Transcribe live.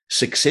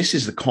Success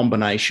is the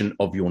combination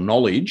of your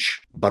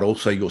knowledge, but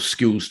also your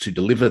skills to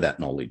deliver that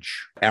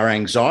knowledge. Our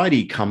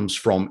anxiety comes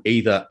from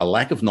either a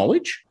lack of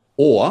knowledge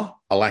or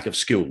a lack of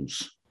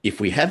skills. If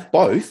we have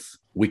both,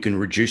 we can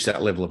reduce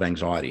that level of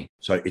anxiety.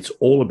 So it's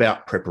all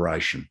about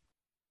preparation.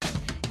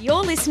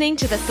 You're listening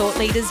to the Thought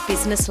Leaders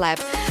Business Lab,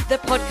 the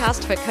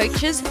podcast for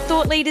coaches,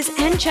 thought leaders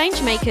and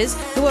change makers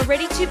who are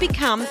ready to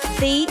become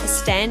the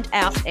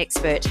standout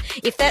expert.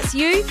 If that's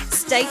you,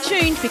 stay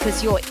tuned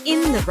because you're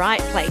in the right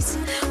place.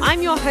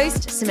 I'm your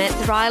host,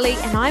 Samantha Riley,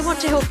 and I want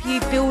to help you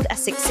build a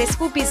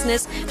successful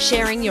business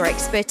sharing your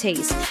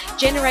expertise.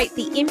 Generate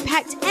the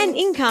impact and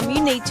income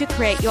you need to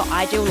create your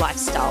ideal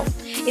lifestyle.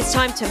 It's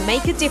time to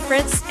make a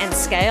difference and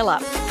scale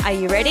up. Are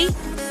you ready?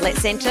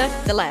 Let's enter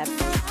the lab.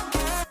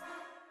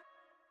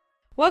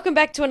 Welcome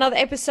back to another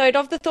episode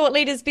of the Thought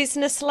Leaders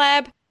Business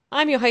Lab.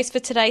 I'm your host for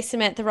today,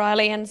 Samantha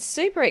Riley, and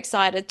super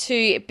excited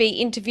to be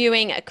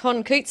interviewing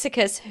Con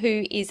Koutsikis,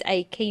 who is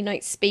a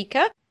keynote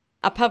speaker,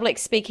 a public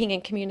speaking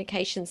and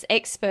communications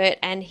expert,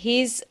 and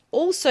he's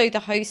also the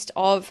host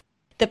of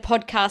the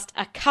podcast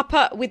A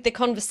Cuppa with the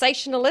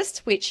Conversationalist,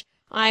 which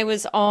I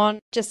was on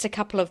just a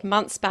couple of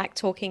months back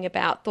talking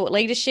about thought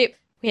leadership.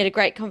 We had a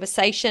great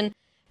conversation.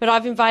 But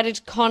I've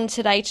invited Con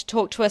today to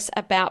talk to us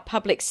about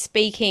public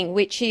speaking,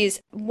 which is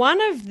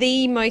one of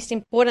the most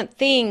important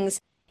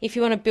things if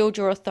you want to build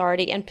your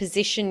authority and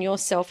position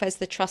yourself as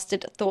the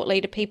trusted thought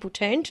leader people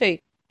turn to.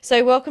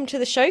 So welcome to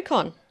the show,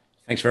 Con.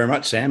 Thanks very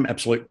much, Sam.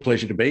 Absolute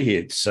pleasure to be here.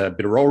 It's a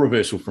bit of role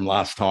reversal from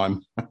last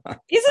time.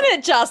 Isn't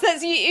it just?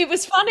 It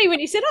was funny when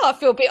you said, I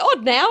feel a bit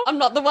odd now. I'm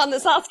not the one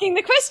that's asking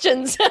the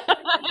questions.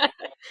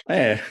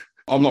 Yeah,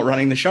 I'm not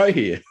running the show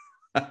here.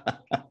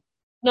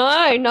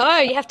 No,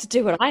 you have to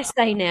do what I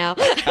say now.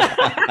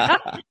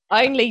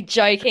 Only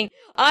joking.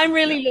 I'm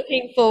really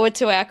looking forward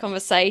to our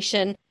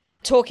conversation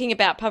talking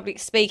about public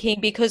speaking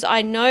because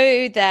I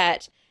know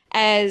that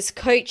as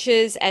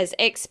coaches, as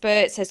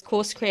experts, as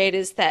course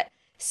creators, that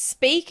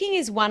speaking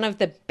is one of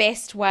the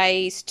best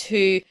ways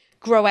to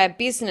grow our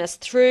business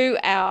through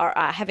our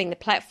having the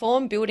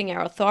platform, building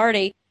our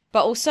authority,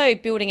 but also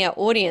building our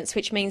audience,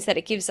 which means that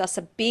it gives us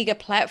a bigger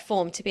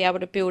platform to be able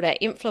to build our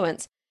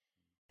influence.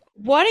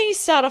 Why don't you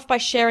start off by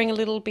sharing a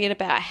little bit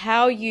about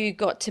how you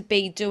got to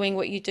be doing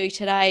what you do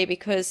today?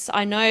 Because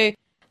I know,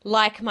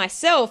 like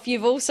myself,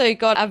 you've also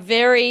got a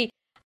very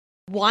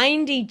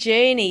windy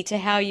journey to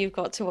how you've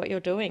got to what you're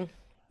doing.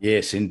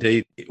 Yes,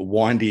 indeed.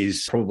 Windy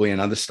is probably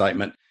an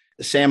understatement.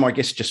 Sam, I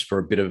guess just for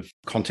a bit of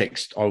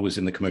context, I was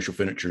in the commercial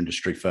furniture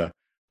industry for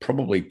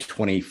probably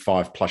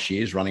 25 plus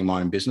years running my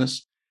own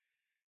business.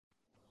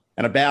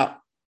 And about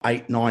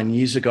 8-9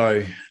 years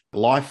ago,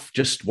 life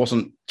just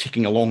wasn't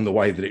ticking along the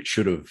way that it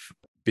should have.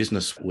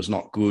 Business was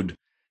not good,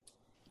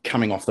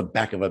 coming off the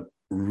back of a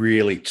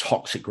really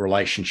toxic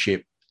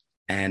relationship,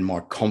 and my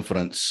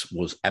confidence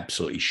was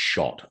absolutely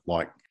shot.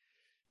 Like,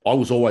 I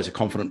was always a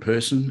confident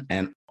person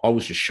and I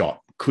was just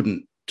shot,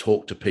 couldn't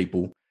talk to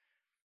people.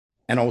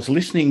 And I was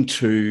listening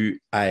to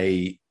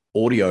a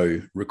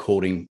audio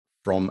recording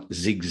from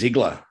Zig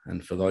Ziglar.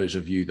 And for those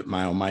of you that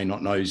may or may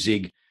not know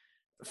Zig,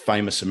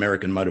 famous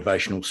American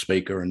motivational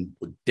speaker and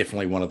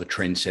definitely one of the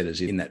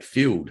trendsetters in that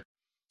field.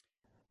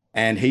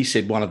 And he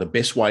said one of the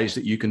best ways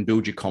that you can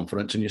build your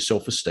confidence and your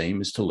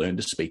self-esteem is to learn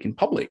to speak in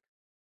public.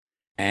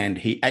 And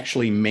he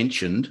actually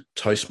mentioned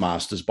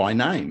Toastmasters by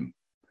name.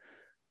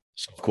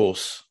 So, of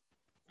course,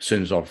 as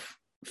soon as I've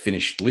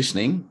finished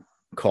listening,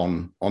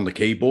 Con on the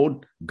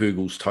keyboard,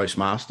 Google's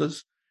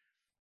Toastmasters,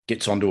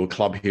 gets onto a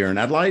club here in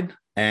Adelaide,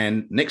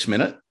 and next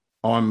minute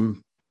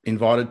I'm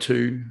invited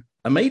to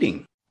a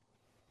meeting.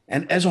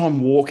 And as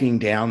I'm walking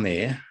down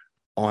there,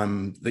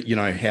 you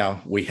know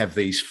how we have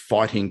these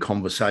fighting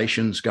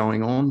conversations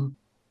going on,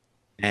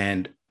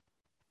 and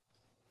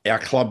our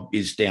club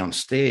is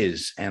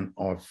downstairs, and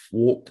I've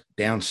walked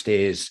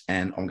downstairs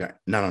and I'm going,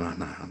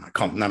 no,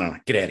 Con, no,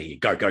 get out of here.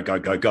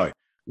 Go.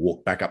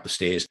 Walk back up the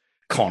stairs.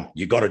 Con,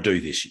 you got to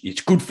do this.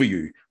 It's good for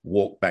you.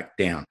 Walk back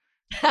down.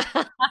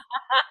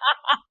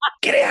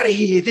 Get out of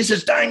here. This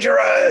is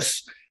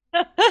dangerous.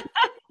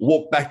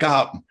 Walk back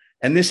up.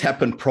 And this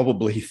happened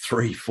probably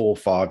 3, 4,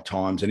 5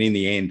 times. And in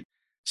the end,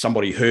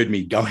 somebody heard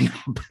me going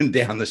up and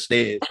down the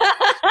stairs.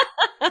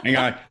 And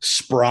I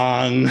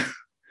sprung.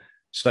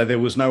 So there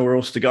was nowhere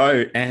else to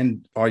go.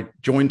 And I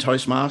joined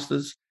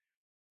Toastmasters.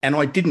 And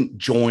I didn't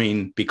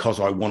join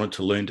because I wanted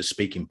to learn to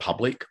speak in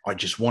public. I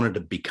just wanted to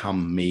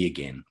become me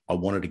again. I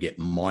wanted to get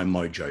my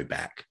mojo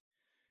back.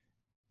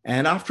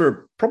 And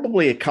after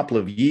probably a couple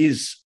of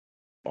years,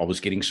 I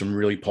was getting some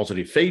really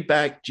positive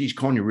feedback. Geez,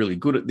 Con, you're really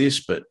good at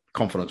this, but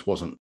confidence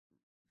wasn't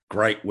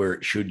great where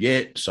it should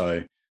yet.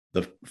 So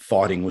the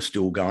fighting was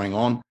still going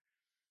on.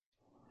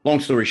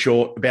 Long story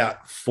short,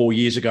 about 4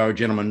 years ago, a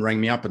gentleman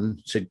rang me up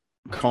and said,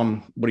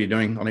 Con, what are you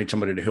doing? I need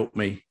somebody to help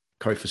me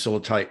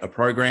co-facilitate a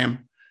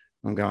program.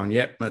 I'm going,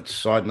 yep, I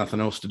had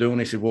nothing else to do.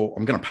 And he said, well,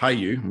 I'm going to pay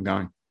you. I'm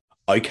going,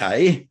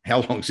 okay.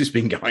 How long has this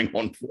been going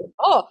on for?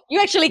 Oh, you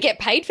actually get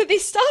paid for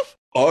this stuff?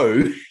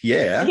 Oh,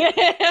 yeah.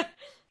 Yeah.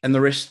 And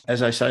the rest,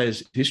 as I say,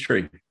 is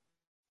history.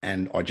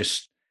 And I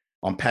just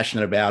I'm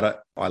passionate about it.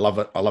 I love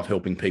it. I love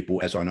helping people,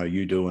 as I know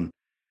you do.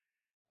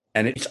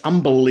 And it's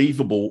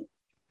unbelievable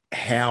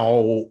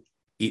how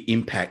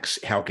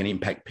how it can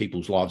impact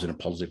people's lives in a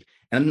positive.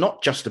 And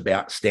not just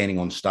about standing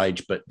on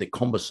stage, but the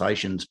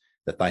conversations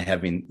that they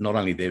have in not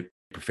only their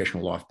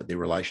professional life, but their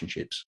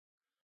relationships.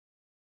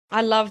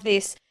 I love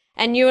this.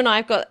 And you and I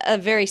have got a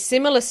very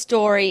similar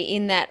story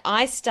in that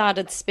I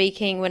started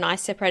speaking when I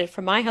separated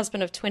from my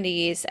husband of 20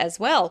 years as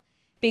well.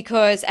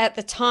 Because at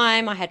the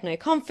time I had no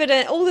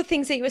confidence, all the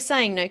things that you were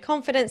saying, no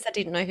confidence, I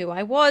didn't know who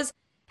I was.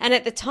 And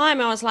at the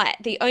time I was like,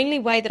 the only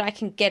way that I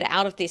can get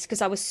out of this,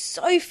 because I was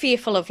so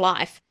fearful of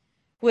life,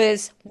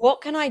 was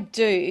what can I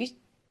do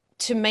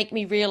to make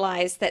me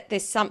realize that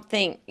there's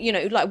something,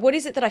 like what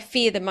is it that I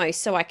fear the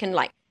most so I can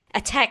like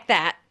attack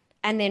that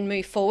and then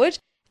move forward.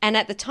 And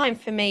at the time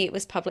for me, it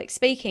was public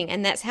speaking.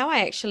 And that's how I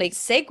actually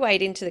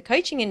segued into the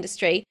coaching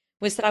industry,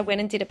 was that I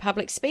went and did a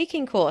public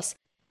speaking course.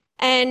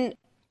 And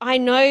I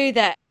know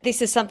that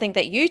this is something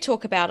that you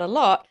talk about a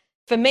lot.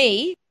 For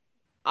me,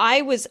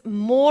 I was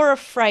more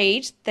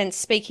afraid than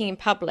speaking in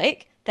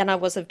public than I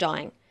was of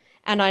dying.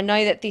 And I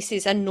know that this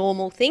is a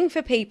normal thing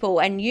for people,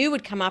 and you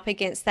would come up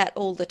against that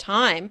all the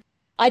time.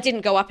 I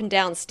didn't go up and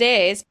down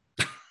stairs,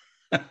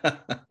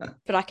 but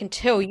I can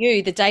tell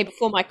you the day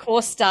before my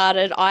course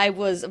started, I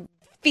was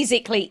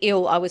physically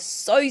ill. I was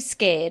so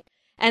scared.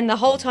 And the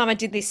whole time I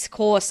did this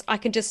course,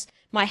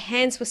 my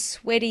hands were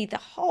sweaty the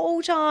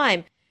whole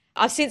time.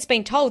 I've since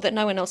been told that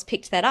no one else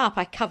picked that up.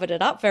 I covered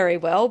it up very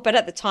well. But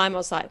at the time I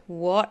was like,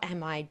 what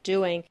am I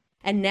doing?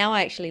 And now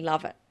I actually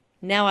love it.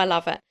 Now I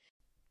love it.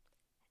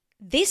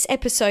 This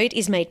episode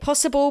is made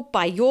possible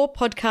by Your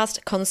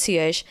Podcast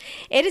Concierge.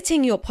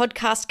 Editing your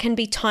podcast can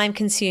be time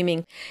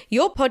consuming.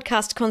 Your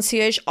Podcast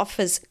Concierge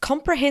offers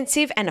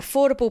comprehensive and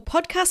affordable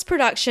podcast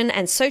production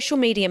and social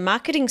media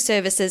marketing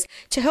services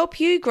to help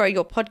you grow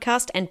your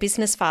podcast and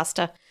business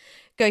faster.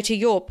 Go to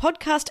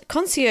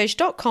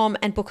yourpodcastconcierge.com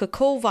and book a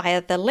call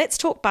via the Let's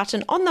Talk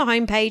button on the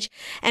homepage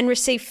and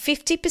receive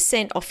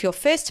 50% off your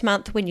first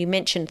month when you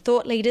mention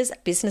Thought Leaders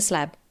Business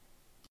Lab.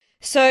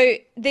 So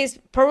there's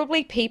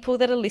probably people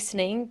that are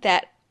listening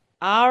that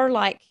are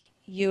like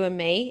you and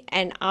me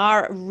and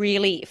are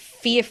really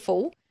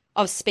fearful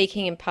of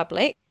speaking in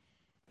public.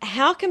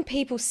 How can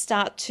people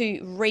start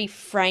to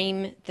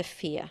reframe the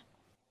fear?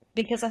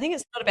 Because I think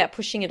it's not about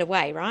pushing it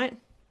away, right?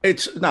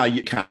 No,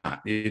 you can't.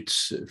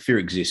 Fear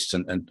exists.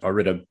 And I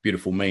read a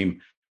beautiful meme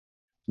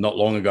not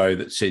long ago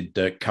that said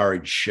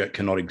courage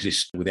cannot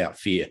exist without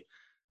fear.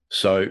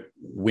 So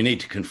we need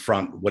to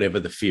confront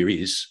whatever the fear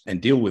is and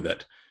deal with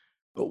it.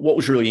 But what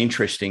was really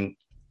interesting,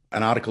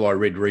 an article I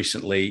read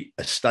recently,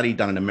 a study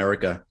done in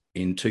America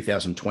in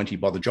 2020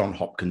 by the Johns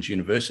Hopkins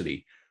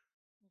University,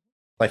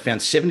 they found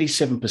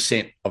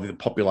 77% of the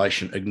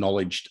population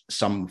acknowledged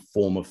some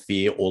form of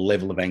fear or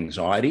level of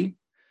anxiety.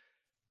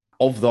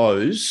 Of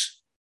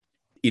those,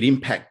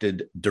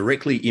 it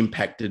directly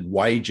impacted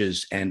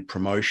wages and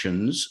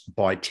promotions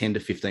by 10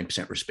 to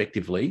 15%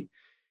 respectively.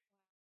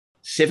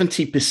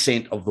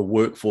 70% of the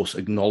workforce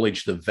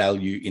acknowledged the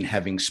value in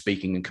having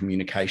speaking and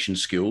communication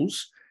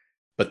skills,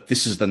 but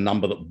this is the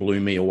number that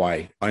blew me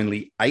away.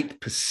 Only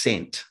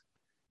 8%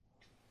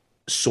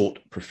 sought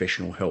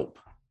professional help.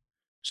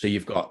 So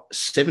you've got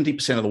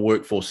 70% of the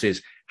workforce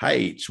says,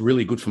 hey, it's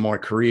really good for my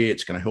career,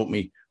 it's going to help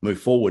me move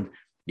forward,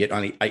 yet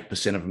only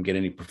 8% of them get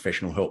any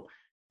professional help.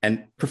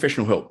 And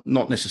professional help,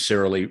 not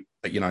necessarily,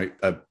 a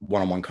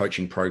one-on-one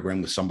coaching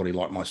program with somebody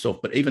like myself,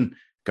 but even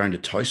going to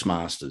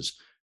Toastmasters.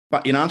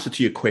 But in answer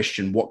to your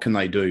question, what can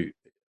they do?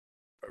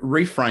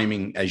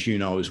 Reframing, as you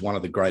know, is one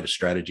of the greatest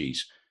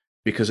strategies,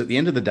 because at the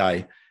end of the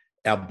day,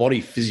 our body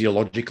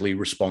physiologically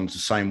responds the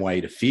same way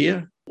to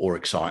fear or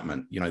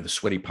excitement. The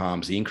sweaty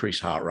palms, the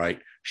increased heart rate,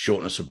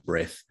 shortness of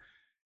breath.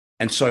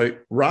 And so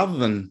rather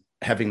than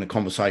having the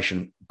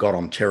conversation, God,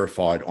 I'm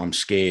terrified, I'm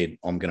scared,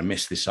 I'm going to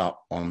mess this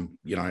up, I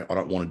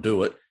don't want to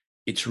do it.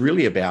 It's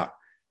really about,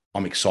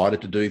 I'm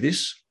excited to do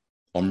this.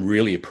 I'm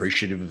really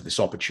appreciative of this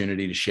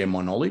opportunity to share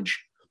my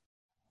knowledge.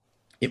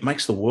 It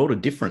makes the world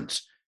of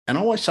difference. And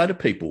I always say to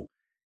people,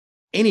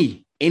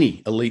 any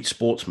elite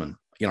sportsman,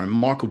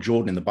 Michael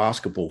Jordan in the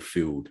basketball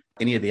field,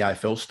 any of the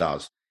AFL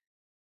stars,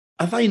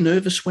 are they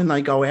nervous when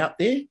they go out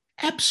there?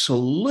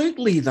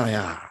 Absolutely they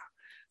are.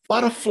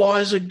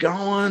 Butterflies are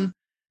going,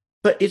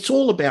 but it's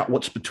all about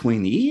what's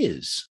between the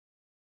ears,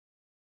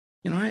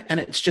 and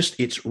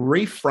it's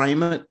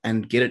reframe it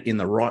and get it in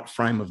the right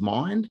frame of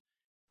mind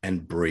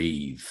and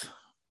breathe.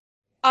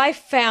 I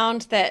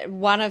found that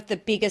one of the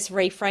biggest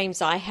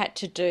reframes I had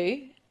to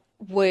do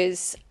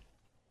was,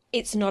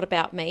 it's not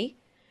about me.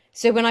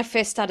 So when I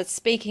first started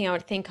speaking, I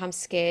would think, I'm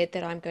scared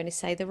that I'm going to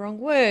say the wrong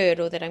word,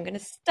 or that I'm going to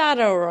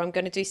stutter, or I'm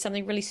going to do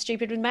something really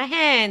stupid with my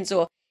hands,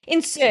 or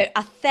insert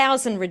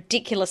 1,000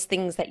 ridiculous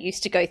things that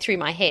used to go through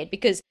my head,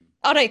 because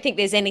I don't think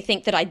there's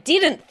anything that I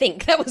didn't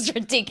think that was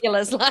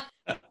ridiculous.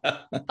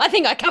 I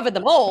think I covered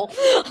them all.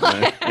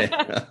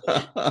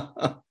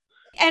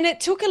 And it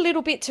took a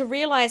little bit to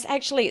realize,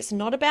 actually, it's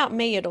not about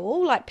me at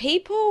all. Like,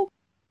 people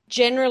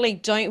generally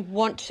don't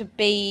want to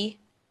be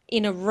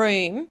in a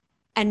room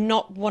and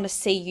not want to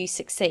see you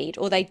succeed,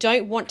 or they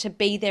don't want to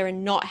be there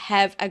and not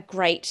have a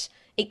great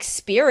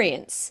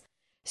experience.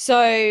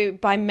 So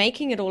by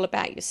making it all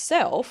about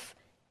yourself,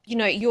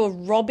 you're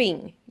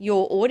robbing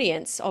your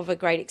audience of a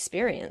great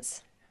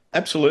experience.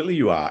 Absolutely,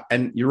 you are.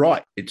 And you're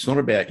right. It's not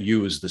about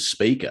you as the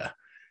speaker.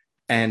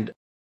 And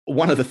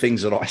one of the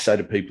things that I say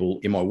to people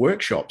in my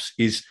workshops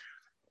is,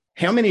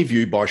 how many of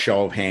you, by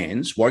show of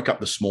hands, woke up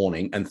this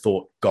morning and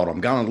thought, God,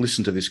 I'm going to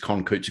listen to this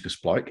Con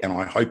Koutsikis bloke and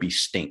I hope he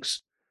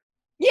stinks.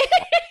 Yeah.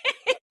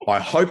 I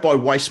hope I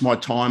waste my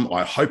time.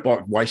 I hope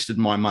I've wasted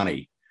my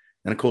money.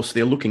 And of course,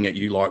 they're looking at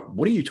you like,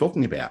 what are you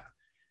talking about?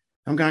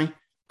 I'm going,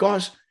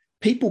 guys,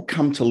 people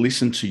come to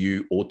listen to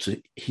you or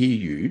to hear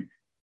you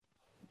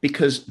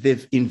because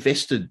they've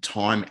invested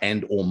time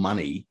and or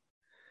money.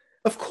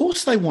 Of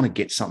course, they want to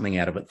get something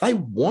out of it. They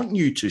want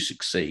you to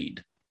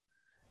succeed.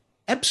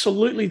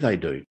 Absolutely, they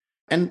do.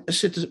 And I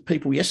said to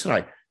people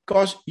yesterday,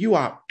 guys, you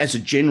are, as a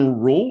general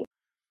rule,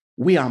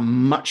 we are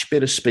much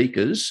better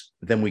speakers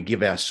than we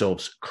give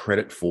ourselves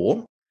credit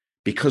for,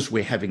 because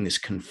we're having this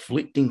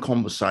conflicting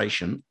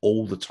conversation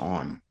all the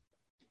time.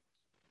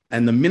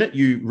 And the minute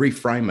you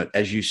reframe it,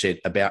 as you said,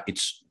 about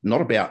it's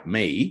not about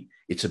me,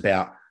 it's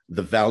about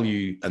the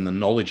value and the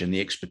knowledge and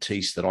the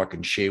expertise that I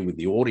can share with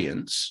the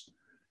audience,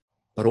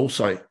 but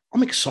also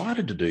I'm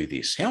excited to do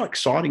this. How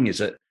exciting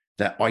is it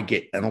that I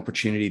get an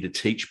opportunity to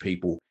teach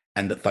people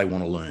and that they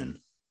want to learn?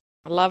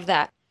 I love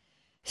that.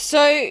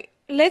 So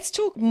let's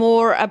talk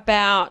more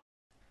about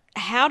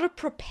how to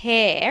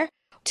prepare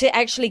to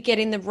actually get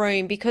in the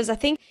room, because I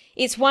think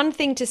it's one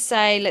thing to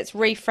say, let's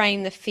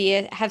reframe the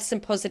fear, have some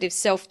positive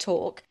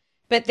self-talk,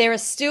 but there are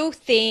still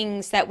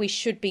things that we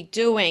should be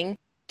doing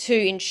to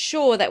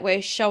ensure that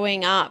we're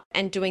showing up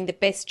and doing the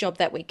best job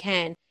that we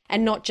can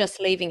and not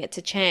just leaving it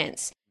to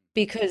chance,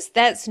 because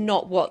that's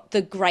not what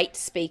the great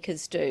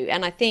speakers do.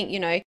 And I think,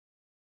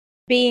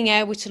 being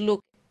able to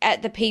look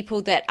at the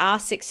people that are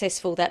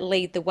successful, that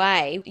lead the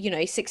way,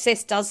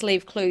 success does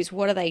leave clues.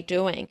 What are they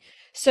doing?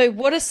 So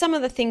what are some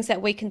of the things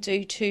that we can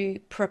do to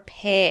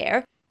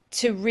prepare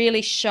to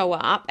really show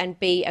up and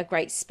be a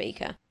great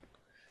speaker?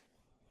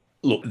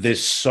 Look,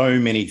 there's so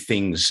many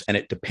things, and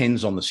it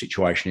depends on the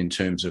situation in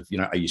terms of,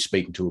 are you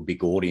speaking to a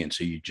big audience?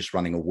 Are you just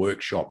running a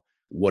workshop?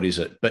 What is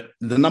it? But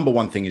the number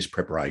one thing is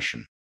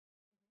preparation.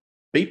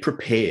 Be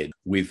prepared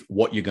with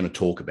what you're going to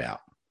talk about.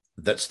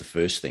 That's the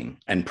first thing.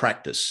 And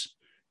practice.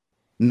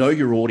 Know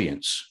your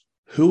audience.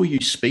 Who are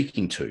you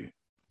speaking to?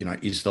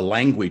 Is the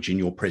language in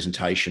your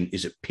presentation,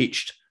 is it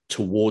pitched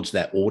towards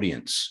that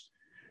audience?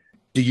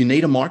 Do you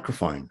need a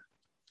microphone?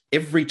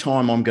 Every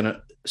time I'm going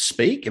to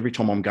speak,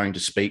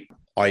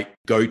 I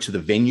go to the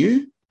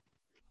venue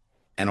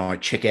and I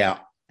check out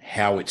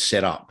how it's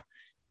set up.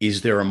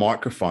 Is there a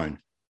microphone?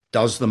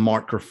 Does the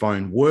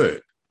microphone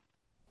work?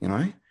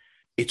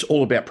 It's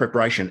all about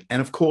preparation.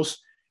 And of course,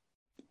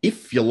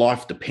 if your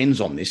life depends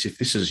on this, if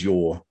this is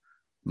your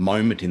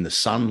moment in the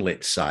sun,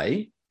 let's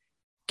say,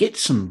 get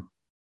some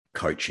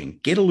coaching,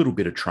 get a little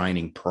bit of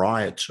training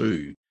prior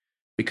to,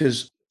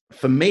 because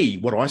for me,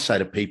 what I say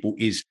to people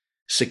is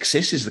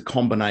success is the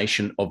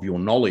combination of your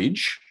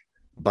knowledge,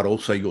 but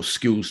also your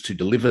skills to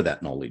deliver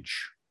that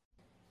knowledge.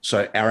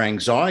 So our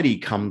anxiety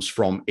comes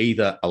from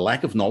either a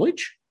lack of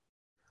knowledge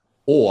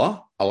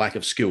or a lack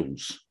of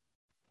skills.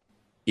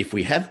 If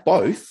we have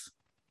both,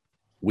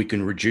 we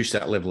can reduce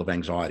that level of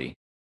anxiety.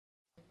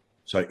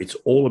 So it's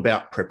all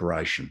about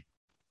preparation.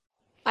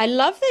 I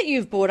love that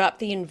you've brought up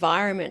the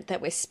environment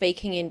that we're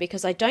speaking in,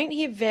 because I don't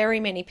hear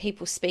very many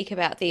people speak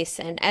about this.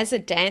 And as a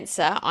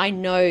dancer, I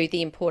know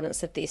the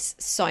importance of this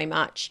so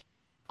much.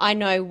 I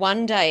know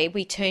one day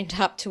we turned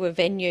up to a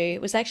venue,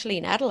 it was actually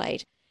in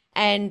Adelaide,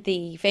 and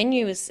the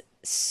venue was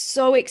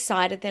so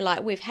excited. They're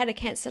like, we've had a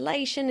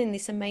cancellation in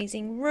this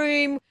amazing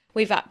room,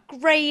 we've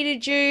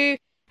upgraded you.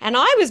 And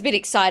I was a bit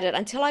excited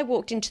until I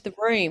walked into the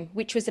room,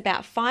 which was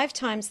about 5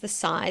 times the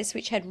size,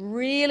 which had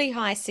really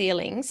high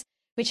ceilings,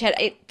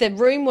 the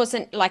room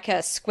wasn't like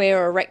a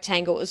square or a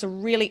rectangle. It was a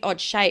really odd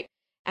shape.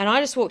 And I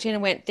just walked in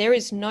and went, there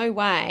is no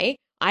way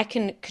I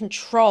can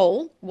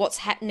control what's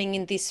happening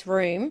in this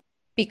room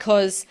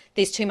because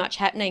there's too much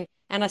happening.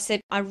 And I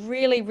said,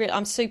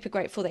 I'm super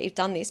grateful that you've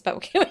done this, but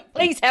can we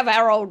please have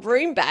our old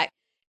room back?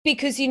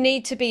 Because you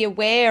need to be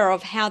aware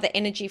of how the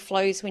energy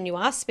flows when you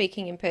are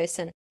speaking in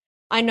person.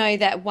 I know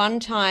that one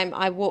time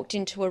I walked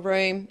into a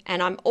room,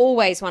 and I'm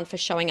always one for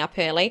showing up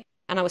early,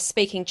 and I was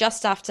speaking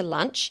just after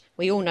lunch.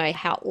 We all know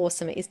how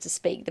awesome it is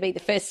to be the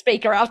first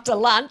speaker after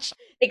lunch.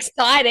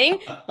 Exciting.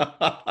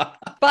 But,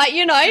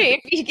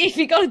 if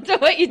you got to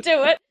do it, you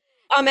do it.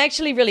 I'm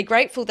actually really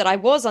grateful that I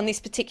was on this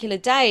particular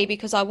day,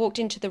 because I walked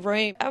into the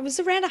room. I was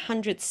around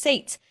 100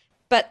 seats,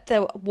 but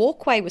the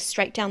walkway was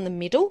straight down the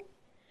middle,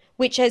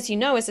 which, as you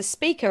know, as a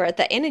speaker,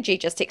 the energy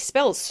just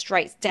expels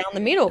straight down the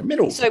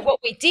middle. So what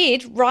we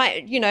did,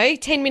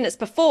 10 minutes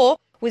before,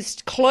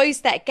 was close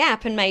that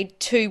gap and made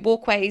 2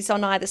 walkways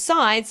on either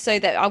side so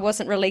that I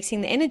wasn't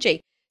releasing the energy.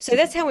 So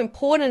that's how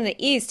important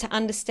it is to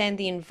understand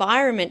the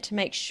environment, to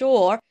make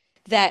sure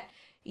that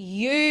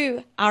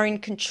you are in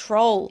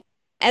control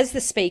as the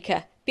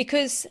speaker,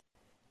 because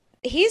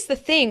here's the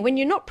thing, when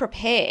you're not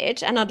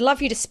prepared, and I'd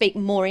love you to speak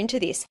more into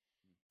this,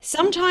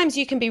 sometimes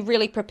you can be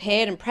really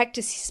prepared and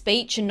practice your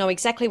speech and know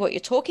exactly what you're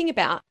talking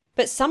about,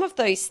 but some of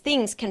those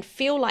things can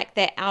feel like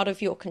they're out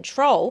of your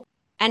control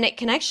and it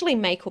can actually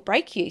make or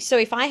break you. So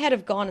if I had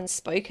have gone and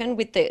spoken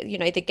with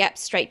the gap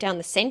straight down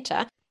the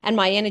center and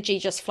my energy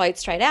just flowed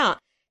straight out,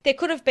 there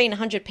could have been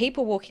 100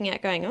 people walking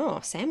out going, oh,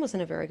 Sam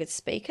wasn't a very good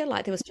speaker.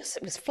 Like it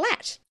was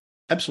flat.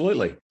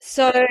 Absolutely.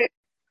 So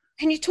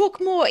can you talk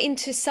more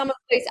into some of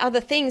those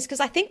other things? Because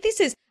I think this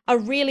is a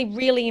really,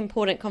 really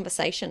important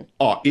conversation.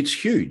 Oh, it's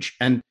huge.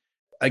 And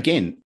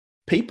again,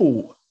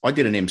 I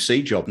did an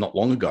MC job not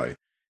long ago,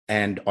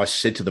 and I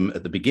said to them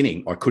at the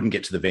beginning, I couldn't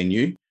get to the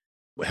venue.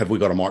 Have we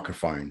got a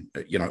microphone?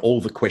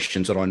 All the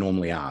questions that I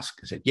normally ask.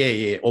 I said,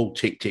 yeah, all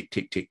tick, tick,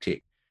 tick, tick,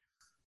 tick.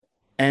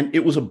 And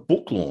it was a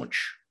book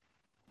launch,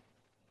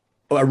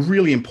 a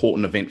really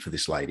important event for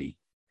this lady.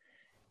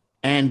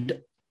 And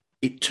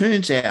it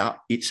turns out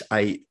it's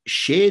a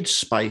shared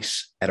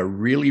space at a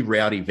really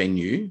rowdy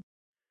venue.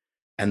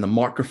 And the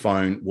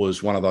microphone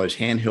was one of those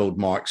handheld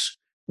mics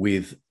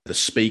with the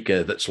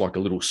speaker that's like a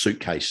little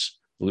suitcase,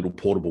 the little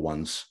portable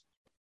ones.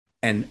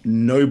 And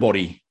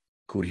nobody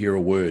could hear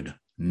a word.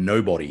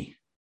 Nobody.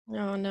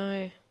 Oh,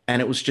 no.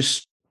 And it was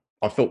just,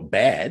 I felt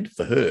bad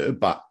for her,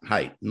 but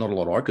hey, not a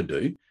lot I could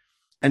do.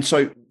 And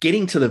so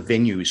getting to the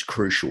venue is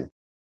crucial.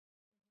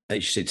 As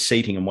you said,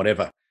 seating and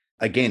whatever.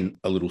 Again,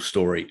 a little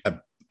story. A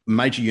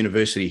major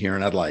university here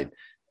in Adelaide,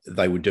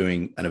 they were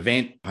doing an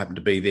event. I happened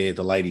to be there.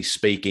 The lady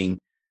speaking,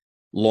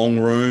 long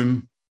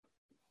room,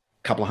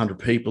 a couple of hundred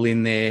people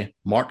in there,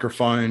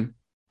 microphone,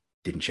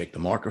 didn't check the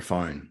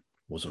microphone,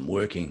 wasn't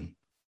working.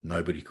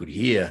 Nobody could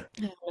hear.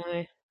 Oh,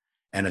 no.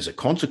 And as a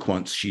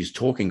consequence, she's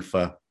talking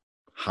for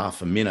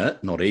half a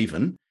minute, not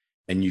even,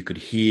 and you could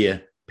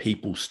hear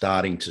people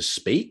starting to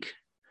speak,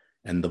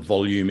 and the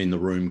volume in the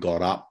room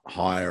got up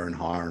higher and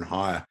higher and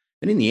higher.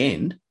 And in the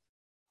end,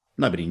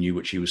 nobody knew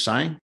what she was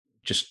saying,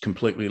 just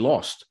completely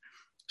lost.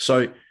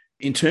 So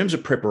in terms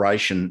of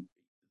preparation,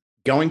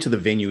 going to the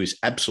venue is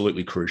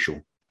absolutely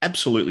crucial,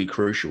 absolutely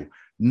crucial.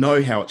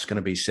 Know how it's going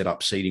to be set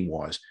up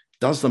seating-wise.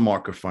 Does the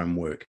microphone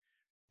work?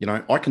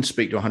 I can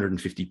speak to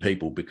 150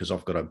 people because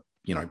I've got a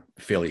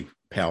fairly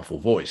powerful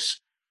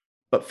voice.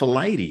 But for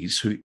ladies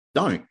who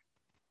don't,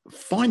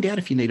 find out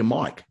if you need a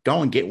mic.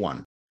 Go and get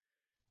one.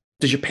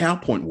 Does your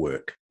PowerPoint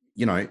work?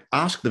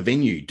 Ask the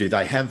venue, do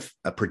they have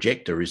a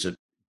projector?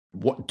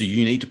 What do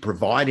you need to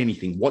provide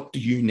anything? What do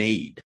you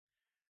need?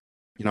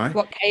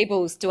 What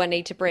cables do I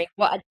need to bring?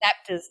 What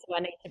adapters do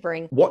I need to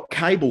bring? What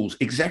cables?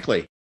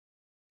 Exactly.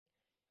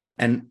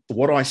 And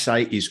what I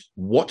say is,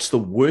 what's the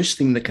worst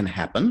thing that can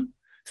happen?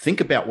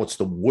 Think about what's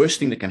the worst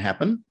thing that can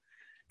happen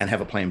and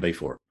have a plan B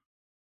for it.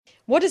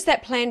 What does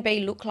that plan B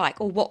look like,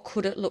 or what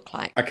could it look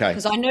like? Okay.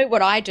 Because I know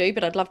what I do,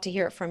 but I'd love to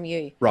hear it from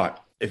you. Right.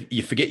 If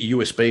you forget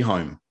your USB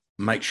home,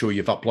 make sure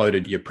you've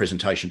uploaded your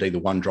presentation to either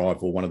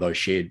OneDrive or one of those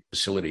shared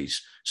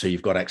facilities so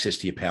you've got access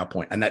to your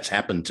PowerPoint. And that's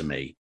happened to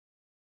me.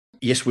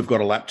 Yes, we've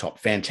got a laptop.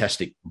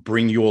 Fantastic.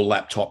 Bring your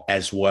laptop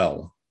as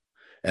well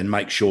and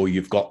make sure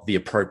you've got the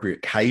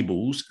appropriate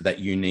cables that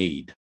you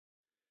need.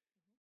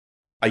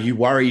 Are you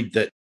worried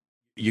that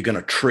you're going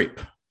to trip?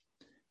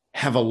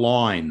 Have a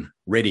line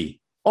ready.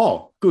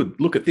 Oh, good.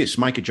 Look at this.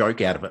 Make a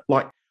joke out of it.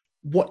 Like,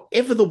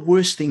 whatever the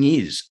worst thing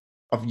is,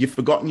 have you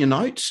forgotten your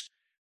notes?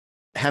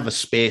 Have a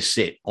spare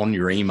set on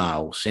your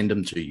email. Send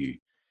them to you.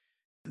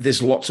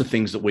 There's lots of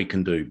things that we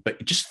can do,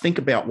 but just think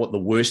about what the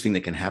worst thing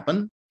that can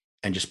happen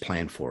and just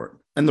plan for it.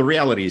 And the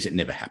reality is it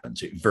never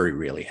happens. It very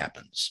rarely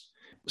happens.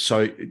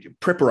 So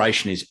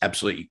preparation is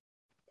absolutely,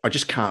 I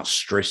just can't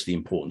stress the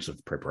importance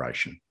of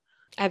preparation.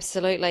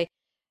 Absolutely.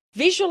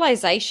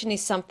 Visualization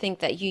is something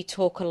that you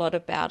talk a lot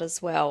about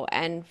as well.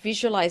 And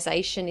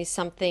visualization is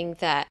something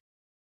that,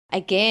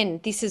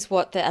 again, this is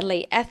what the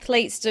elite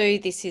athletes do.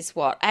 This is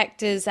what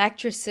actors,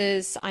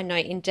 actresses, I know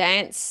in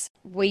dance,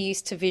 we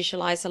used to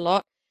visualize a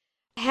lot.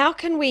 How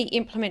can we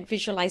implement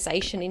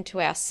visualization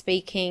into our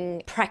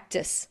speaking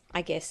practice,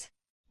 I guess?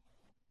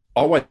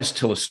 I always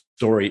tell a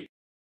story.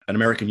 An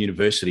American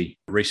university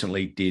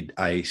recently did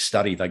a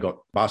study. They got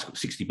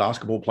 60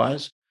 basketball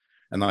players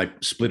and they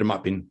split them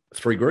up in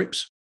 3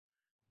 groups.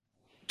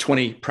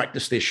 20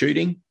 practiced their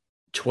shooting,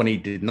 20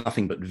 did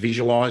nothing but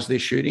visualize their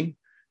shooting,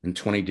 and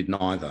 20 did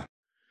neither.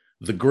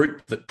 The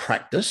group that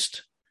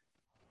practiced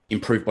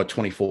improved by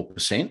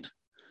 24%.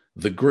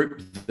 The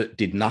group that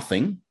did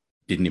nothing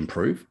didn't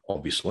improve,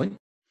 obviously.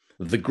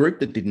 The group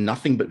that did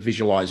nothing but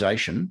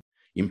visualization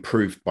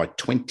improved by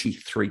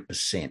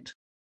 23%.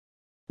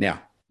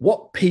 Now,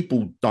 what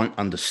people don't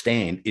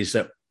understand is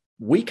that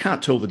we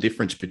can't tell the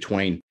difference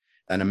between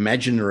an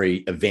imaginary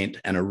event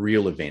and a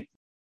real event.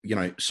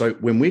 So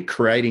when we're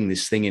creating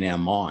this thing in our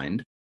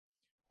mind,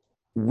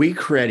 we're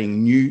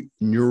creating new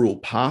neural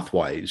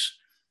pathways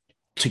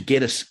to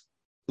get us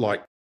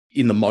like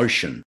in the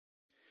motion.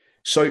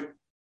 So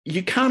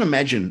you can't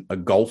imagine a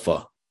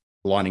golfer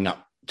lining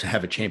up to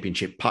have a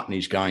championship putt and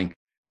he's going,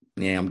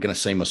 yeah, I'm going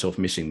to see myself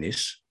missing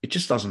this. It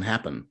just doesn't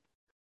happen.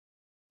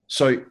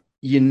 So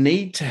you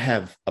need to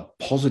have a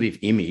positive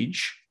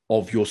image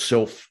of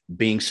yourself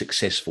being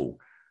successful.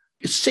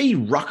 See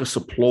ruckus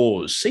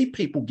applause, see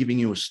people giving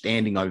you a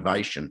standing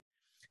ovation.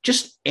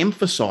 Just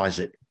emphasize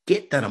it,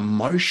 get that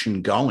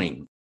emotion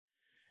going,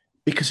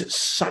 because it's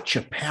such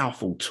a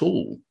powerful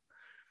tool,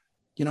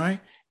 you know?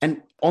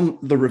 And on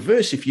the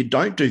reverse, if you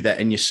don't do that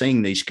and you're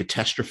seeing these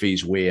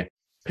catastrophes where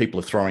people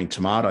are throwing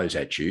tomatoes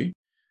at you,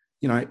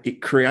 you know,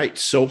 it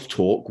creates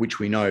self-talk, which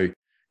we know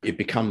it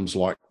becomes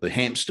like the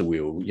hamster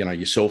wheel, you know,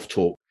 your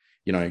self-talk,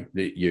 you know,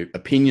 your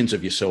opinions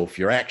of yourself,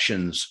 your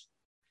actions,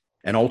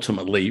 and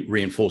ultimately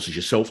reinforces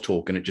your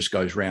self-talk, and it just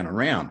goes round and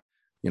round,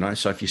 you know?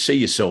 So if you see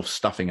yourself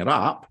stuffing it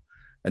up,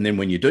 and then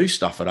when you do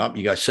stuff it up,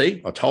 you go,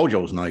 see, I told you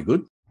I was no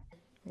good.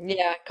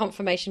 Yeah,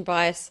 confirmation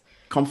bias.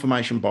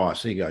 Confirmation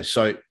bias. There you go.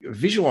 So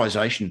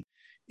visualization,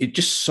 it's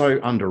just so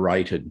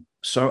underrated,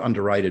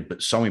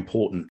 but so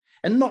important.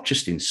 And not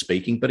just in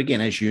speaking, but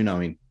again, as you know,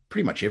 in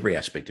pretty much every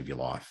aspect of your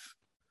life.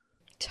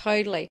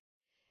 Totally.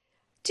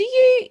 Do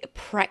you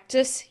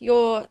practice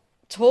your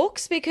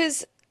talks?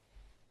 Because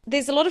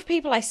there's a lot of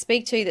people I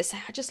speak to that say,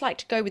 I just like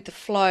to go with the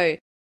flow.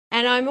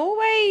 And I'm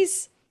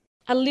always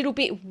a little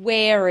bit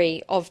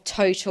wary of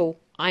total,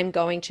 I'm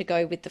going to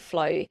go with the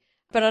flow.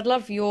 But I'd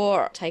love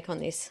your take on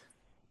this.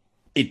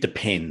 It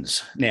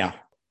depends. Now,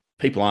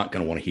 people aren't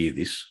going to want to hear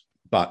this,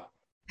 but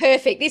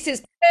Perfect. This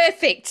is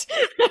perfect.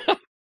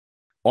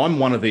 I'm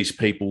one of these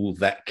people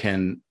that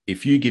can,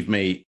 if you give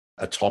me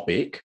a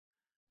topic,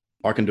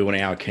 I can do an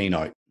hour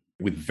keynote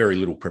with very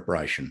little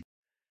preparation.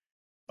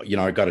 You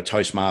know, I go to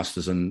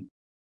Toastmasters and,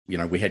 you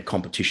know, we had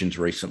competitions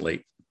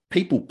recently.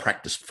 People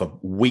practice for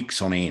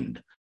weeks on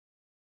end.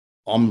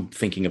 I'm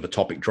thinking of a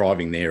topic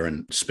driving there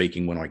and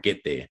speaking when I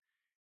get there.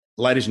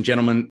 Ladies and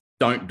gentlemen,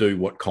 don't do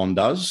what Con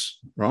does,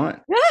 right?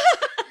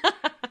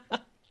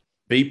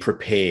 Be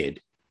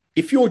prepared.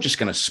 If you're just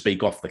going to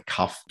speak off the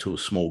cuff to a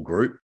small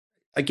group,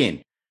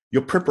 again,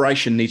 your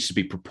preparation needs to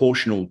be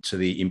proportional to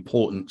the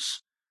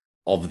importance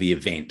of the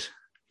event.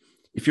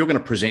 If you're going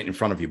to present in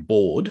front of your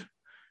board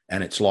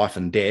and it's life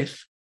and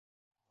death,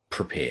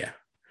 prepare.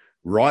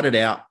 Write it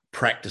out,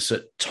 practice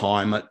it,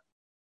 time it.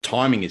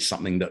 Timing is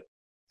something that,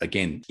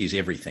 again, is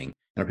everything.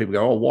 And people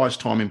go, oh, why is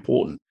time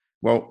important?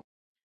 Well,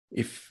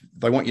 if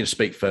they want you to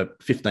speak for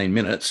 15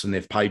 minutes and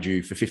they've paid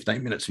you for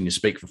 15 minutes and you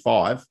speak for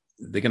 5,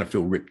 they're going to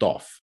feel ripped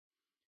off.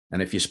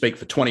 And if you speak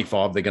for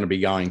 25, they're going to be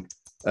going,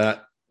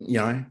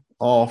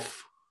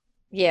 off.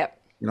 Yeah.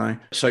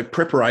 So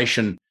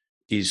preparation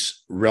is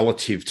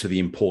relative to the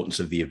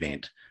importance of the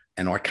event.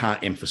 And I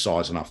can't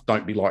emphasize enough,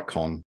 don't be like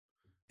Con,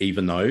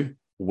 even though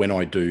when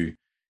I do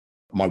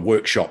my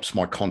workshops,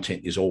 my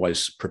content is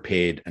always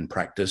prepared and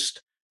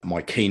practiced.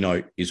 My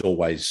keynote is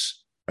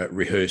always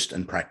rehearsed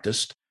and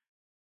practiced,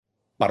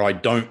 but I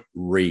don't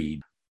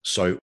read.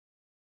 So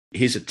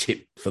here's a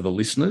tip for the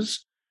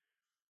listeners.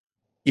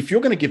 If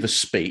you're going to give a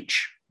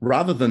speech,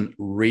 rather than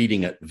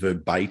reading it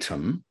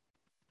verbatim,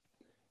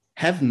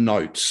 have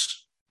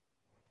notes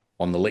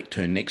on the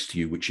lectern next to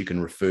you, which you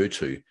can refer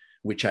to,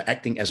 which are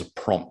acting as a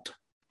prompt.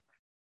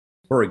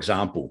 For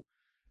example,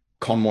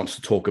 Con wants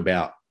to talk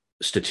about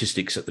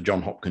statistics at the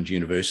Johns Hopkins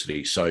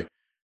University. So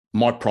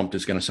my prompt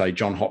is going to say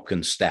Johns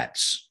Hopkins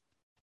stats.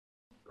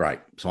 Great.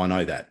 So I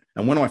know that.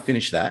 And when I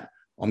finish that,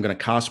 I'm going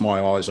to cast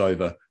my eyes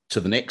over to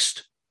the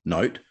next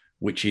note,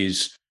 which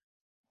is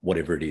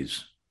whatever it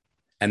is.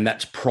 And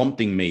that's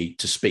prompting me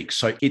to speak.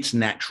 So it's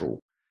natural.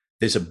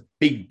 There's a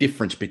big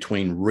difference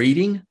between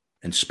reading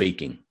and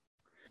speaking,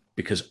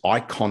 because eye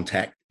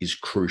contact is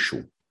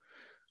crucial,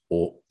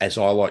 or as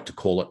I like to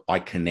call it, eye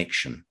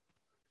connection.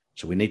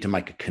 So we need to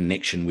make a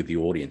connection with the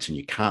audience, and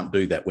you can't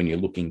do that when you're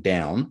looking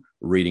down,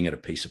 reading at a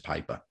piece of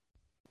paper.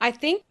 I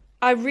think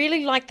I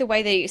really like the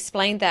way that you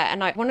explained that,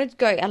 and I wanted to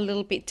go a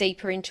little bit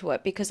deeper into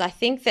it, because I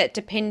think that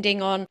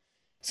depending on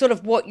sort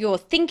of what you're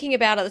thinking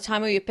about at the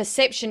time or your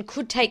perception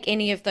could take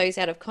any of those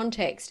out of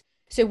context.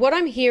 So what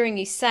I'm hearing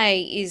you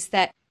say is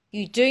that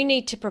you do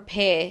need to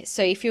prepare.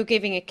 So if you're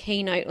giving a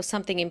keynote or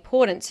something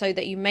important, so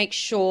that you make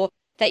sure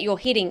that you're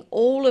hitting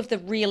all of the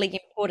really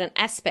important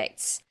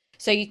aspects.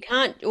 So you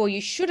can't, or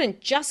you shouldn't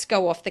just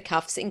go off the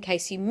cuffs in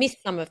case you miss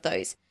some of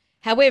those.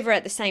 However,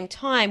 at the same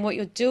time, what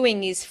you're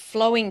doing is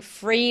flowing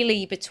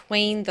freely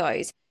between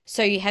those.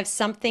 So you have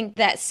something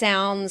that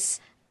sounds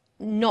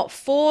not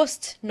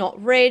forced,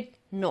 not read,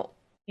 not,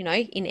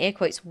 in air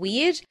quotes,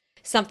 weird.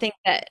 Something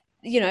that,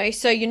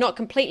 so you're not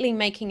completely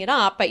making it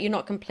up, but you're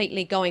not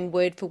completely going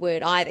word for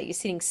word either. You're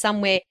sitting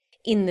somewhere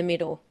in the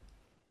middle.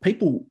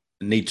 People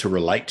need to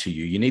relate to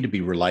you. You need to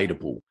be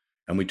relatable.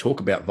 And we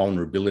talk about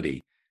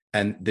vulnerability.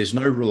 And there's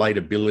no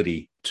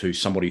relatability to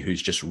somebody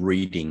who's just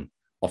reading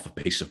off a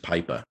piece of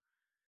paper.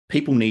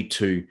 People need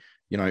to,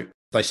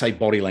 they say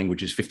body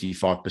language is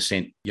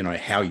 55%,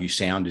 how you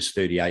sound is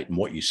 38% and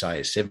what you say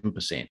is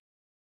 7%.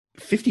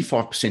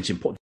 55% is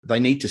important. They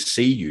need to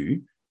see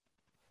you,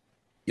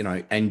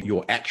 and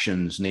your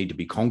actions need to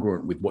be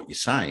congruent with what you're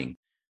saying.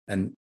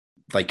 And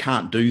they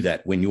can't do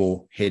that when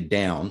you're head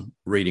down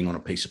reading on a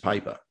piece of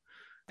paper.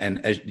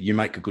 And as you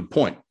make a good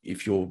point,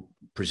 if you're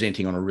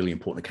presenting on a really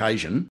important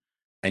occasion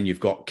and you've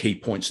got key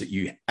points that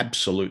you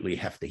absolutely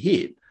have to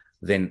hit,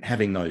 then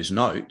having those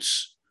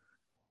notes,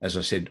 as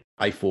I said,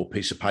 A4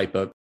 piece of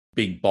paper,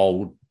 big,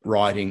 bold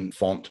writing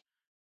font,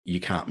 you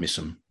can't miss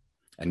them,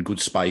 and good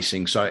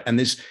spacing. So, and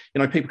there's,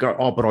 people go,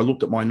 oh, but I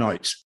looked at my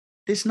notes.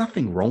 There's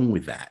nothing wrong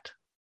with that.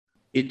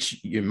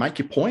 It's, you make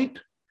your point,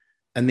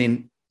 and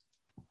then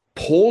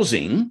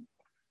pausing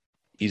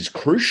is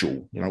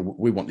crucial.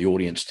 We want the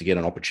audience to get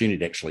an opportunity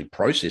to actually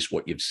process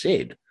what you've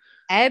said.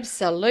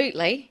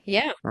 Absolutely.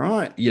 Yeah.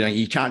 Right.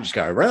 You can't just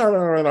go,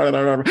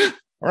 right.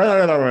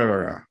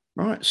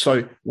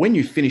 So when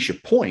you finish a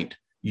point,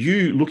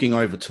 you looking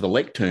over to the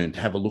lectern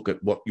to have a look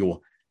at what your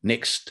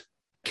next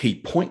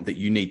key point that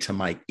you need to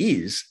make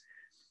is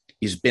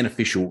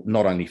beneficial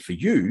not only for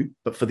you,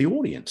 but for the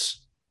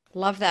audience.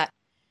 Love that.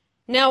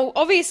 Now,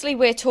 obviously,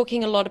 we're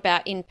talking a lot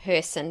about in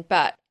person,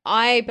 but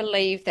I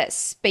believe that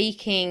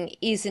speaking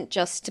isn't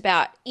just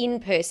about in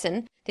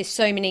person. There's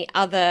so many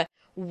other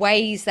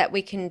ways that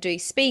we can do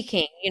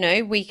speaking.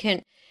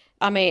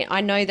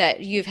 I know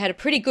that you've had a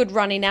pretty good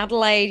run in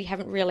Adelaide. You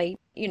haven't really,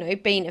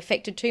 been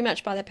affected too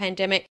much by the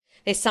pandemic.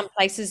 There's some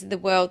places in the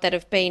world that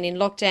have been in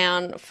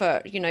lockdown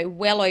for,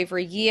 well over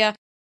a year.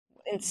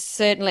 And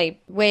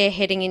certainly we're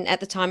heading in,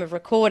 at the time of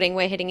recording,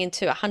 we're heading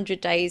into 100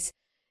 days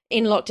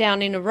in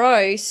lockdown in a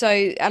row.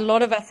 So a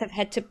lot of us have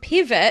had to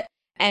pivot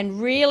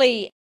and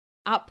really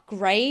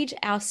upgrade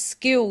our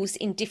skills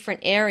in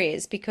different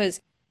areas, because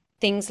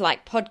things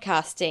like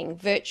podcasting,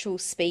 virtual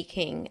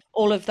speaking,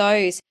 all of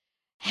those.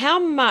 How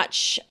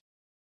much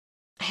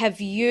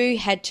have you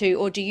had to,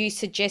 or do you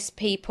suggest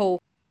people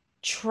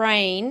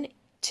train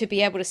to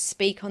be able to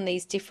speak on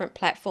these different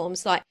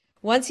platforms? Like,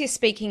 once you're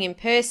speaking in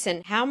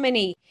person, how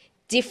many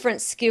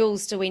different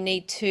skills do we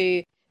need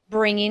to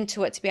bring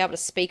into it to be able to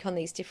speak on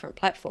these different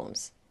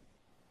platforms?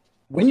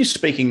 When you're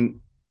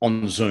speaking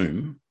on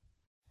Zoom,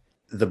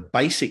 the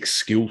basic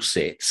skill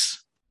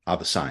sets are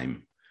the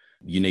same.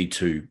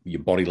 Your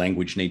body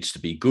language needs to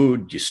be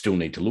good. You still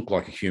need to look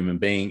like a human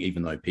being,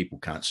 even though people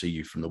can't see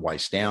you from the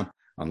waist down,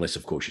 unless,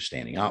 of course, you're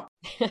standing up.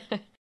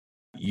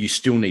 You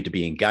still need to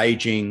be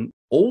engaging.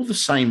 All the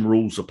same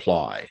rules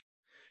apply.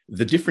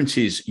 The difference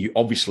is you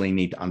obviously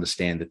need to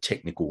understand the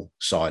technical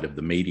side of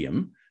the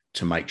medium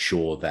to make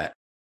sure that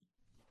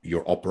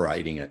you're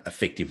operating it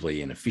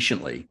effectively and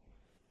efficiently.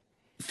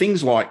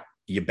 Things like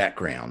your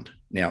background.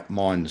 Now,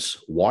 mine's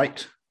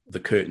white. The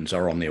curtains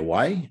are on their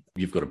way.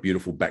 You've got a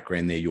beautiful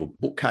background there, your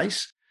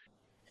bookcase.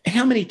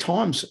 How many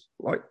times,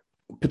 like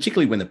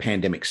particularly when the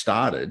pandemic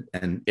started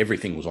and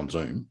everything was on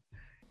Zoom,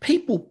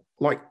 people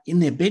like in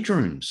their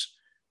bedrooms,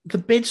 the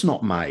bed's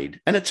not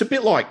made. And it's a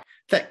bit like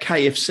that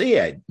KFC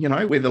ad,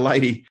 where the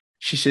lady,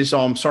 she says,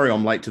 oh, I'm sorry,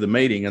 I'm late to the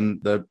meeting.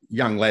 And the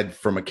young lad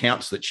from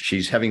accounts that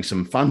she's having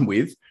some fun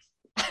with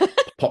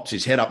pops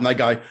his head up and they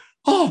go,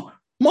 oh,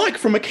 Mike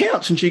from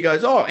accounts. And she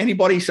goes, oh,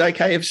 anybody say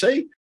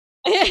KFC?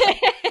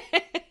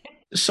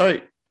 So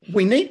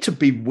we need to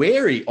be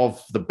wary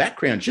of the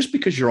background. Just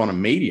because you're on a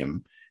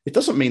medium, it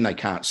doesn't mean they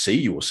can't see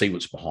you or see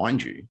what's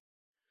behind you.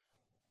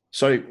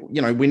 So,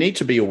 we need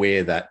to be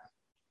aware that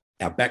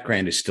our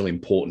background is still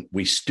important.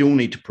 We still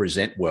need to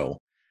present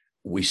well.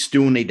 We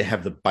still need to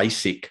have the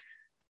basic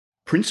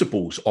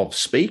principles of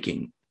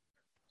speaking,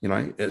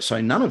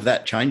 so none of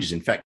that changes. In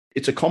fact,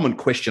 it's a common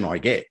question I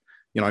get.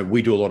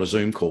 We do a lot of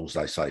Zoom calls,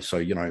 they say.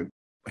 So,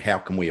 how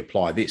can we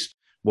apply this?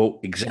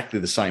 Well, exactly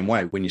the same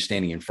way when you're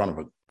standing in front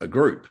of a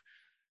group.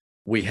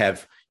 We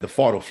have the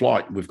fight or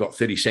flight. We've got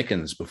 30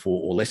 seconds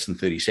before, or less than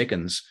 30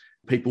 seconds,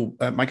 people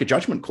make a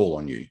judgment call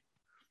on you.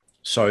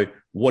 So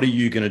what are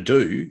you going to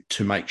do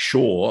to make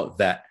sure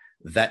that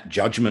that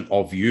judgment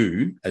of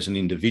you as an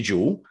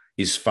individual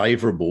is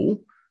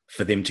favorable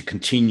for them to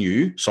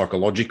continue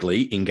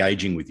psychologically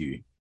engaging with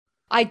you?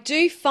 I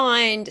do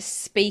find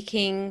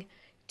speaking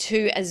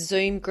to a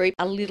Zoom group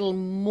a little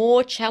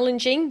more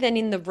challenging than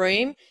in the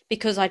room,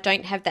 because I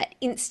don't have that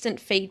instant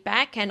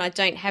feedback and I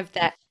don't have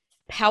that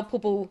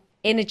palpable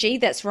energy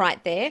that's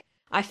right there.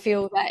 I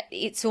feel that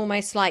it's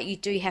almost like you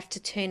do have to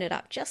turn it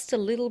up just a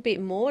little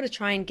bit more to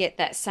try and get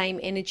that same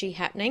energy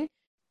happening.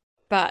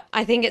 But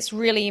I think it's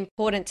really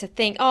important to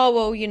think, oh,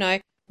 well,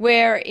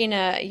 we're in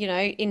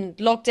in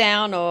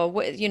lockdown,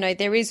 or,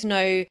 there is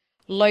no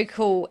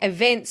local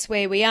events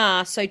where we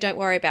are, so don't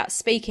worry about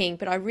speaking.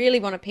 But I really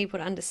wanted people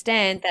to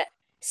understand that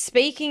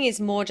speaking is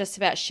more just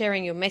about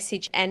sharing your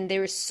message, and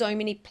there are so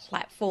many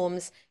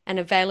platforms and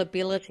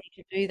availability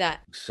to do that.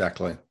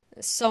 Exactly.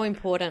 It's so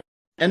important.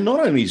 And not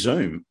only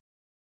Zoom,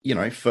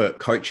 for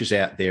coaches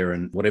out there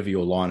and whatever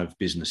your line of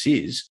business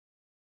is,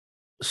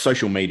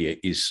 social media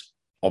is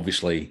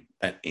obviously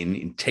an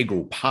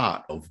integral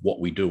part of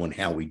what we do and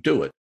how we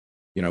do it.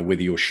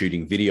 Whether you're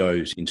shooting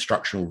videos,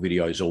 instructional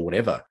videos, or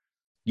whatever,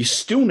 you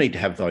still need to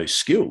have those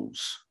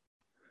skills.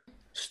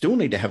 Still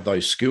need to have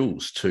those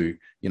skills to,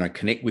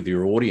 connect with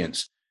your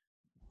audience,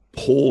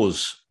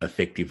 pause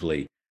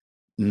effectively,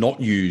 not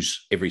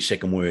use every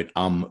second word,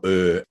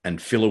 and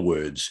filler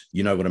words,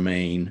 you know what I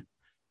mean,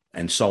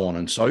 and so on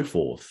and so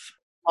forth.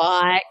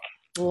 Like.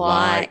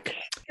 like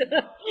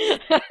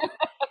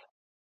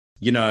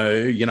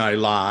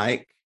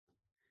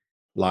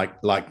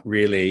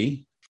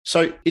really.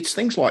 So it's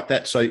things like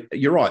that. So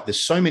you're right.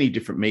 There's so many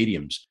different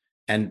mediums,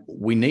 and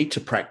we need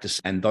to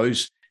practice. And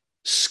those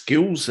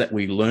skills that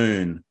we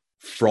learn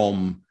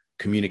from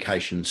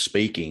communication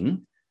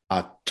speaking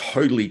are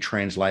totally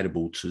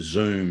translatable to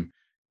Zoom,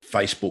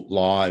 Facebook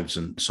Lives,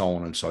 and so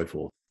on and so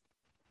forth.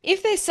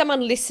 If there's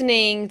someone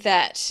listening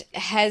that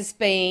has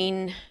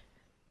been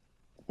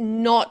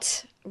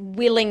not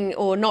willing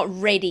or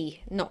not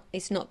ready, not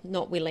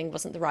willing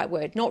wasn't the right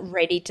word, not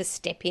ready to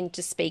step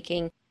into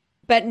speaking,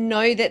 but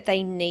know that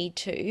they need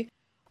to,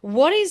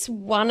 what is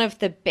one of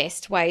the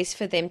best ways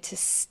for them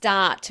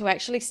to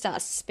actually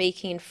start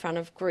speaking in front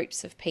of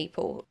groups of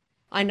people?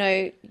 I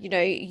know,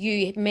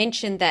 you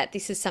mentioned that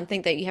this is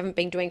something that you haven't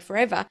been doing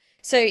forever.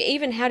 So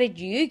even how did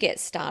you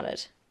get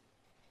started?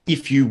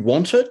 If you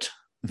want it,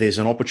 there's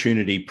an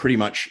opportunity pretty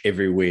much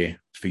everywhere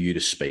for you to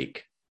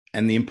speak.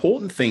 And the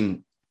important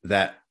thing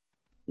that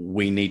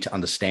we need to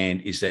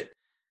understand is that,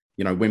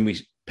 when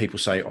people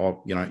say,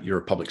 oh, you're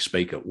a public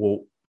speaker,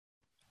 well,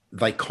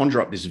 they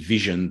conjure up this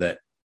vision that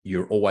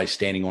you're always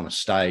standing on a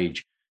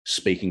stage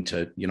speaking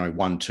to,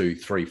 1, 2,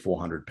 3,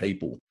 400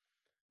 people.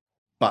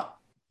 But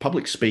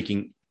public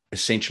speaking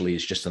essentially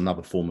is just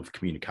another form of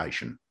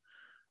communication.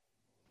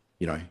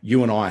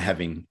 You and I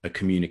having a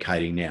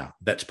communicating now,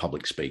 that's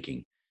public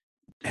speaking.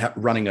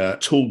 Running a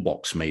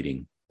toolbox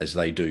meeting as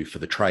they do for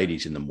the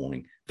tradies in the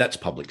morning, that's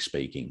public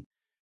speaking.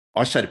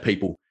 I say to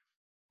people,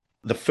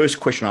 the first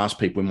question I ask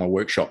people in my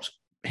workshops,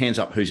 hands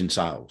up, who's in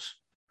sales?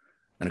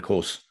 And of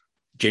course,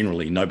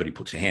 generally nobody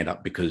puts a hand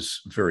up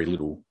because very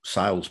little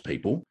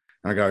salespeople.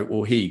 And I go,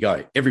 well, here you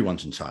go.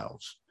 Everyone's in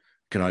sales.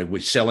 We're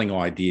selling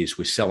ideas.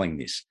 We're selling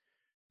this.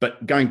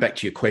 But going back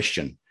to your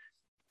question,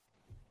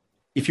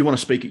 if you want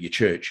to speak at your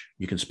church,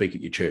 you can speak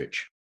at your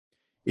church.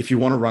 If you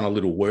want to run a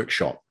little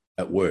workshop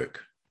at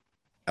work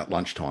at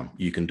lunchtime,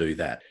 you can do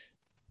that.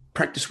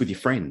 Practice with your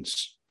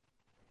friends.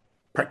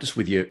 Practice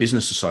with your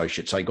business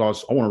associates. Say,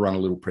 guys, I want to run a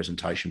little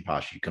presentation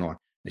past you. Can I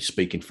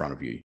speak in front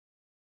of you?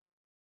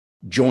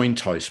 Join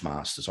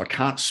Toastmasters. I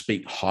can't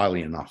speak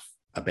highly enough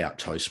about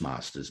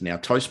Toastmasters. Now,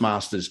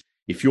 Toastmasters,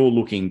 if you're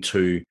looking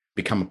to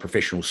become a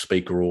professional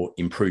speaker or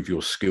improve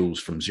your skills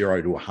from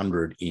 0 to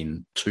 100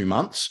 in 2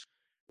 months,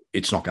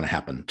 it's not going to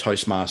happen.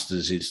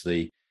 Toastmasters is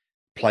the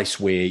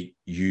place where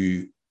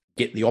you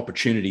get the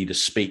opportunity to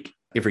speak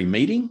every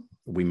meeting.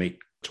 We meet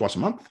twice a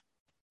month,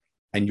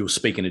 and you'll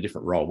speak in a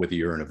different role, whether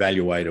you're an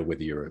evaluator,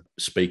 whether you're a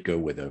speaker,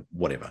 whether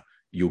whatever,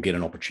 you'll get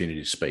an opportunity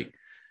to speak.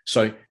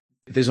 So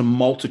there's a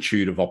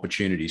multitude of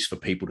opportunities for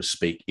people to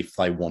speak if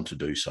they want to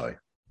do so.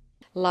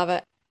 Love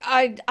it.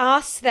 I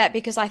asked that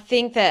because I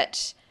think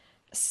that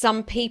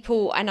some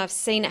people, and I've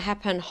seen it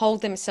happen,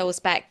 hold themselves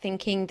back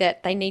thinking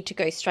that they need to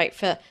go straight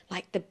for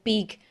like the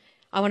big,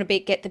 I want to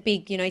get the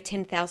big,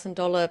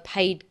 $10,000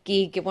 paid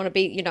gig. I want to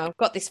be, I've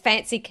got this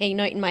fancy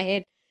keynote in my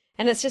head.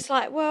 And it's just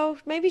like, well,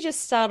 maybe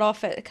just start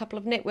off at a couple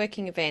of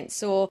networking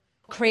events or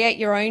create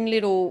your own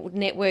little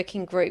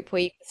networking group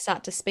where you can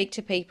start to speak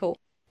to people,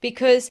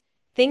 because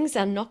things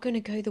are not going to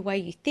go the way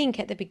you think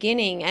at the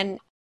beginning. And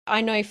I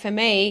know for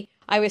me,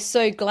 I was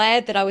so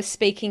glad that I was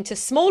speaking to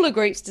smaller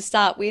groups to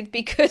start with,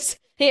 because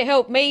it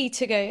helped me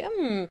to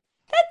go,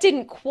 that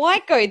didn't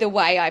quite go the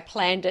way I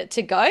planned it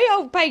to go.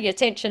 I'll pay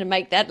attention and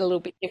make that a little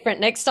bit different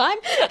next time.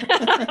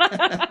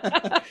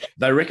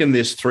 They reckon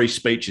there's 3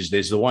 speeches.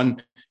 There's the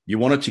one you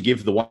wanted to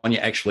give, the one you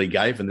actually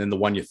gave, and then the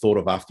one you thought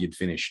of after you'd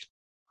finished.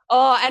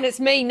 Oh, and it's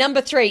me,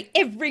 number 3,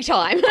 every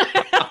time.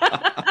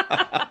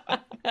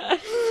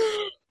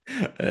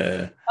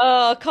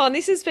 Oh, Con,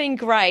 this has been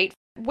great.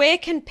 Where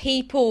can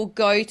people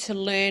go to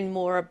learn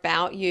more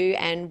about you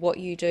and what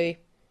you do?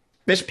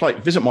 Best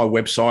place, visit my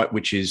website,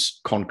 which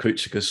is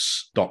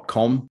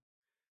konkoutsakis.com.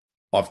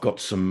 I've got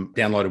some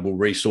downloadable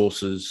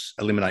resources,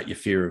 eliminate your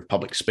fear of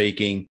public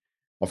speaking.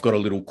 I've got a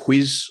little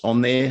quiz on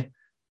there,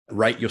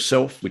 Rate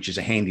Yourself, which is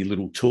a handy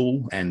little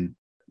tool, and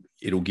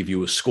it'll give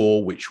you a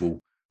score which will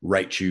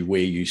rate you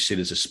where you sit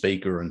as a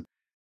speaker, and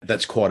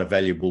that's quite a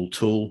valuable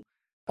tool.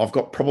 I've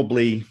got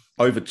probably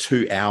over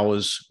 2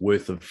 hours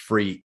worth of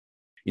free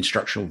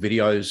instructional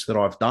videos that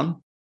I've done.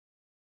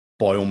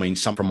 By all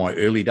means, some from my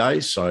early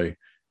days, so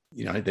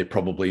they're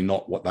probably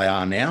not what they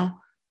are now,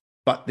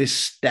 but this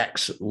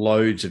stacks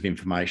loads of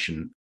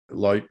information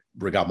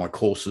regarding my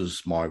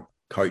courses, my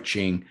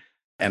coaching,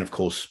 and of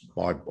course,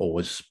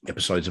 always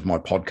episodes of my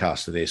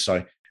podcast are there.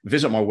 So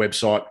visit my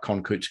website,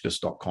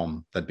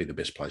 konkoutsakis.com. That'd be the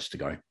best place to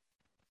go.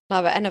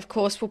 Love it. And of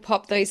course, we'll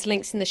pop those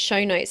links in the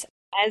show notes,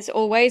 as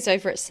always,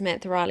 over at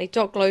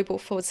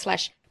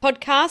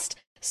samanthariley.global/podcast,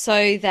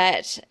 so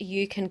that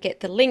you can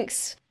get the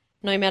links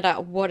no matter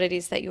what it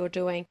is that you're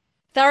doing.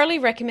 Thoroughly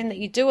recommend that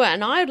you do it.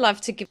 And I'd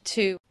love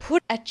to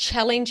put a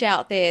challenge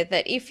out there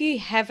that if you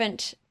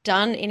haven't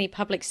done any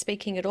public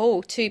speaking at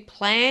all, to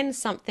plan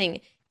something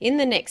in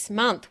the next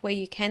month where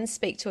you can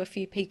speak to a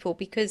few people,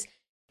 because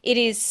it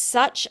is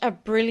such a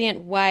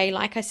brilliant way,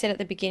 like I said at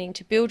the beginning,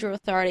 to build your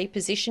authority,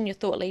 position your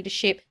thought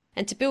leadership,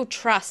 and to build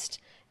trust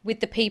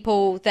with the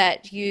people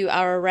that you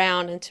are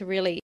around, and to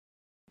really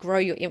grow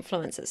your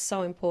influence. It's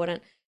so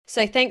important.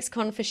 So thanks,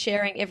 Con, for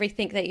sharing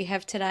everything that you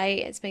have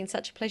today. It's been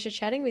such a pleasure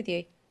chatting with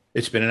you.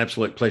 It's been an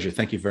absolute pleasure.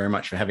 Thank you very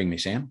much for having me,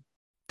 Sam.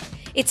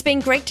 It's been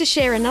great to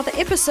share another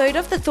episode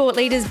of the Thought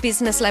Leaders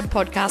Business Lab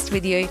podcast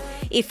with you.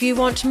 If you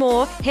want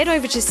more, head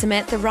over to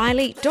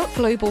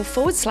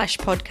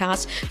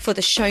samantharieley.global/podcast for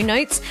the show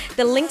notes,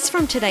 the links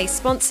from today's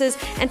sponsors,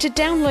 and to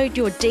download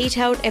your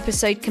detailed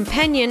episode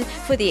companion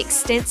for the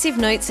extensive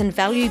notes and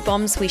value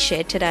bombs we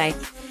shared today.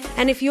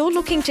 And if you're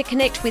looking to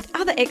connect with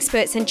other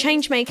experts and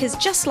changemakers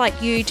just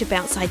like you to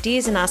bounce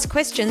ideas and ask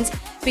questions,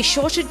 be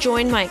sure to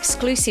join my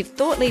exclusive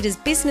Thought Leaders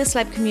Business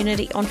Lab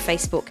community on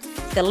Facebook.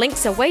 The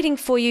links are waiting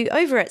for you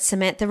over at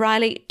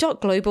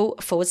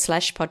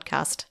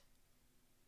samantharieley.global/podcast.